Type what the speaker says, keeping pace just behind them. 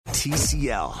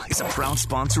TCL is a proud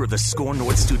sponsor of the Score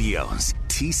North Studios.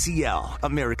 TCL,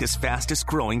 America's fastest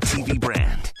growing TV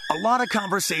brand. A lot of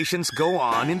conversations go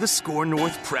on in the Score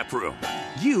North prep room.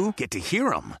 You get to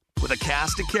hear them with a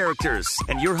cast of characters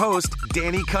and your host,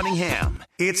 Danny Cunningham.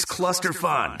 It's Cluster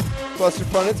Fun. Cluster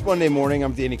Fun, it's Monday morning.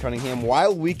 I'm Danny Cunningham.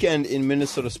 Wild weekend in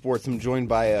Minnesota sports. I'm joined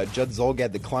by Judd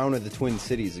Zulgad, the clown of the Twin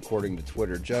Cities, according to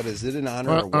Twitter. Judd, is it an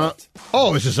honor or what?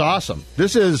 Oh, this is awesome.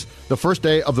 This is the first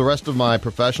day of the rest of my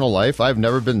professional life. I've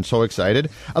never been so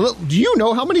excited. Do you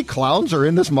know how many clowns are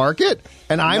in this market?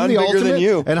 And I'm the ultimate. Than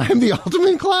you. And I'm the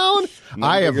ultimate clown.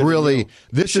 I have really.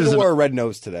 This is. You wore a red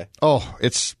nose today. Oh,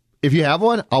 it's. If you have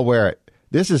one, I'll wear it.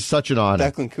 This is such an honor.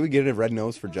 Declan, can we get a red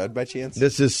nose for Judd by chance?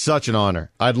 This is such an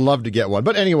honor. I'd love to get one.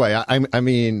 But anyway, I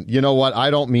mean, you know what? I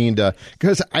don't mean to,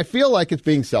 because I feel like it's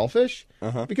being selfish.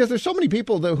 Because there's so many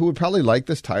people who would probably like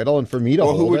this title, and for me to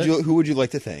hold it. Who would you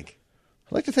like to thank?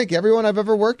 I'd like to thank everyone I've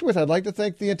ever worked with. I'd like to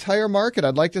thank the entire market.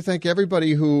 I'd like to thank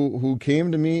everybody who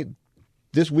came to me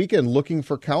this weekend looking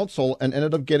for counsel and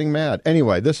ended up getting mad.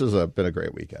 Anyway, this has been a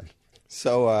great weekend.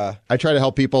 So I try to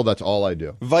help people. That's all I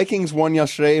do. Vikings won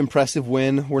yesterday. Impressive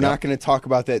win. We're not going to talk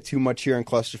about that too much here on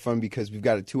Cluster Fun because we've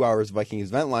got a 2 hours Vikings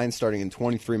event line starting in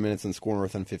 23 minutes on Score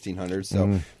North on 1500.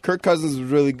 So Kirk Cousins was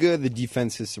really good. The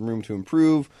defense has some room to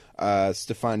improve.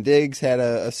 Stephon Diggs had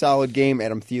a solid game.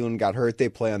 Adam Thielen got hurt. They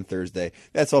play on Thursday.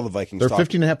 That's all the Vikings They're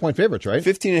 15.5-point favorites, right?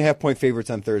 15.5-point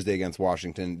favorites on Thursday against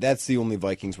Washington. That's the only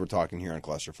Vikings we're talking here on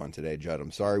Cluster Fun today, Judd.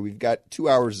 I'm sorry. We've got 2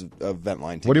 hours of event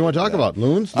line. What do you want to talk about?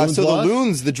 Loons? The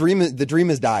Loons, the dream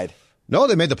has died. No,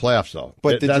 they made the playoffs, though.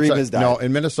 But the dream has died. No,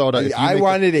 in Minnesota. I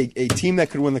wanted a team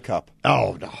that could win the cup.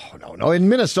 Oh, no. In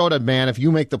Minnesota, man, if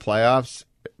you make the playoffs,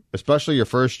 especially your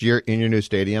first year in your new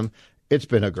stadium, it's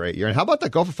been a great year. And how about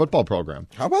that Gopher football program?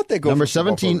 How about that Gopher Number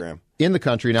football 17 program? In the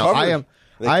country. Now,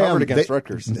 They covered against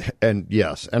Rutgers. And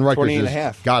yes, and Rutgers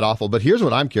 28.5. is god-awful. But here's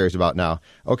what I'm curious about now.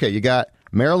 Okay, you got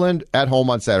Maryland at home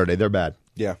on Saturday. They're bad.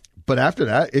 Yeah. But after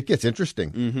that, it gets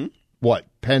interesting. What,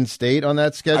 Penn State on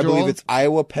that schedule? I believe it's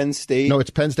Iowa, Penn State. No, it's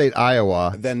Penn State,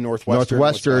 Iowa. Then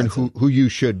Northwestern, who you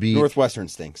should beat. Northwestern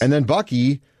stinks. And then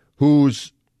Bucky,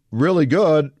 who's really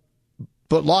good,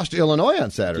 but lost to Illinois on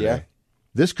Saturday. Yeah.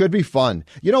 This could be fun.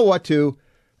 You know what, too?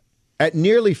 At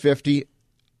nearly 50,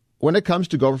 when it comes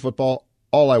to Gopher football,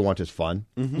 all I want is fun.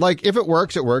 Like, if it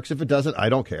works, it works. If it doesn't, I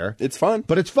don't care. It's fun.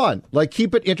 But it's fun. Like,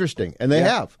 keep it interesting. And they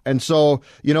have. And so,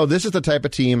 this is the type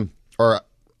of team, or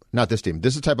not this team,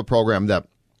 this is the type of program that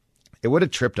it would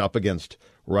have tripped up against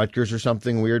Rutgers or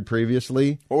something weird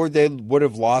previously. Or they would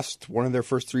have lost one of their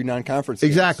first 3 non-conference games.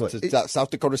 Exactly. To South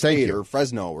Dakota State or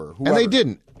Fresno or whoever. And they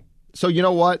didn't. So, you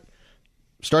know what?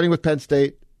 Starting with Penn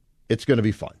State, it's going to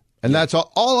be fun. And that's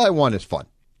all I want is fun.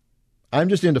 I'm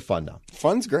just into fun now.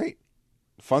 Fun's great.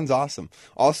 Fun's awesome.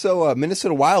 Also,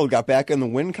 Minnesota Wild got back in the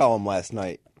win column last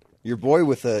night. Your boy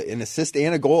with an assist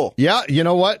and a goal. Yeah, you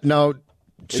know what? No,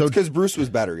 it's because Bruce was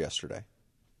better yesterday.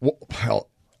 Well,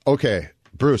 okay,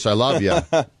 Bruce, I love you.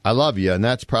 I love you, and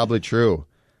that's probably true.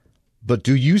 But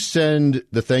do you send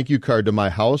the thank you card to my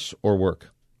house or work?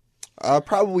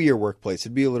 Probably your workplace.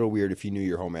 It'd be a little weird if you knew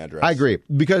your home address. I agree.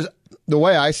 Because the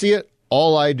way I see it,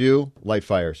 all I do, light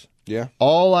fires. Yeah.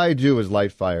 All I do is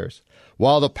light fires.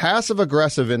 While the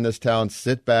passive-aggressive in this town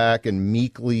sit back and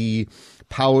meekly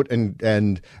pout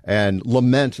and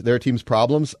lament their team's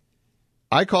problems,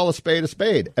 I call a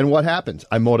spade. And what happens?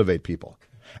 I motivate people.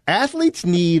 Athletes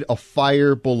need a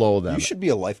fire below them. You should be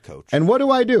a life coach. And what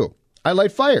do? I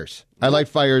light fires. I light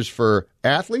fires for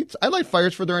athletes. I light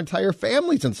fires for their entire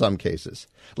families in some cases.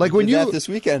 Like when you this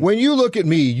weekend. When you look at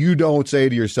me, you don't say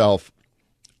to yourself,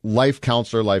 life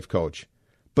counselor, life coach.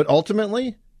 But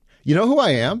ultimately, you know who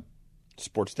I am?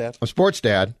 Sports dad. I'm sports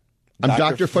dad. I'm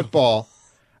Dr. Football.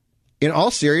 In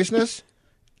all seriousness,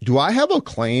 do I have a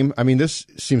claim? I mean, this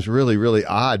seems really, really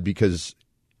odd because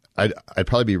I'd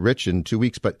probably be rich in 2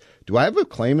 weeks, but do I have a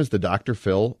claim as the Dr.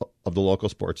 Phil of the local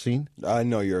sports scene? I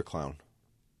know you're a clown.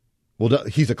 Well,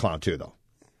 he's a clown too, though.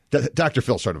 Dr.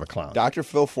 Phil's sort of a clown. Dr.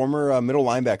 Phil, former middle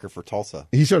linebacker for Tulsa.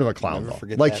 He's sort of a clown,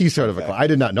 though. Like, he's sort of a clown. I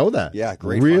did not know that. Yeah,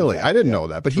 great. Really? I didn't know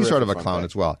that, but he's sort of a clown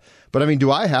as well. But, I mean,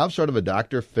 do I have sort of a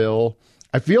Dr. Phil?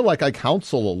 I feel like I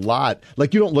counsel a lot.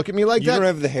 Like, you don't look at me like that. You don't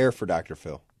have the hair for Dr.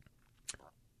 Phil.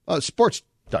 Sports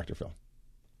Dr. Phil.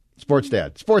 Sports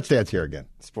Dad. Sports Dad's here again.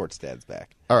 Sports Dad's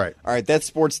back. All right. That's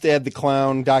Sports Dad, the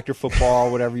clown, Dr.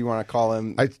 Football, whatever you want to call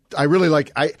him. I really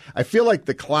like, I feel like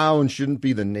the clown shouldn't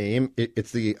be the name.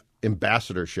 It's the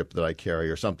ambassadorship that I carry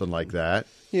or something like that.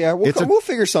 Yeah, we'll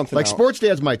figure something out. Like Sports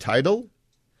Dad's my title,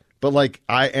 But, like,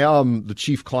 I am the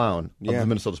chief clown of the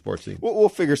Minnesota sports scene. We'll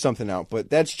figure something out. But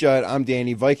that's Judd. I'm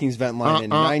Danny. Vikings Vent Line in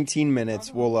 19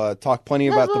 minutes. We'll talk plenty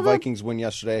about the Vikings win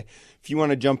yesterday. If you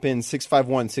want to jump in,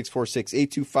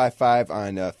 651-646-8255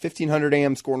 on 1500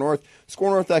 AM Score North,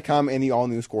 scorenorth.com, and the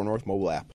all-new Score North mobile app.